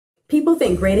People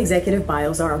think great executive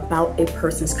bios are about a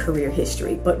person's career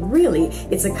history, but really,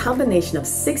 it's a combination of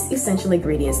 6 essential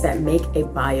ingredients that make a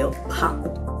bio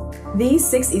pop. These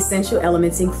 6 essential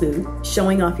elements include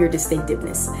showing off your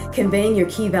distinctiveness, conveying your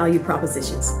key value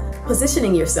propositions,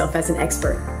 positioning yourself as an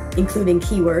expert, including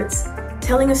keywords,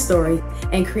 telling a story,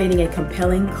 and creating a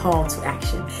compelling call to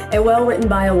action. A well-written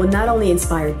bio will not only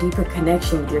inspire deeper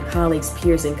connection with your colleagues,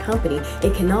 peers, and company,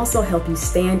 it can also help you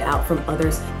stand out from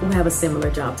others who have a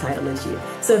similar job title as you.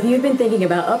 So if you've been thinking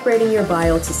about upgrading your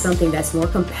bio to something that's more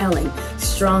compelling,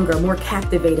 stronger, more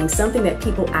captivating, something that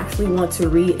people actually want to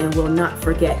read and will not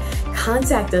forget,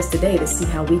 contact us today to see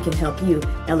how we can help you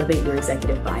elevate your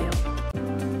executive bio.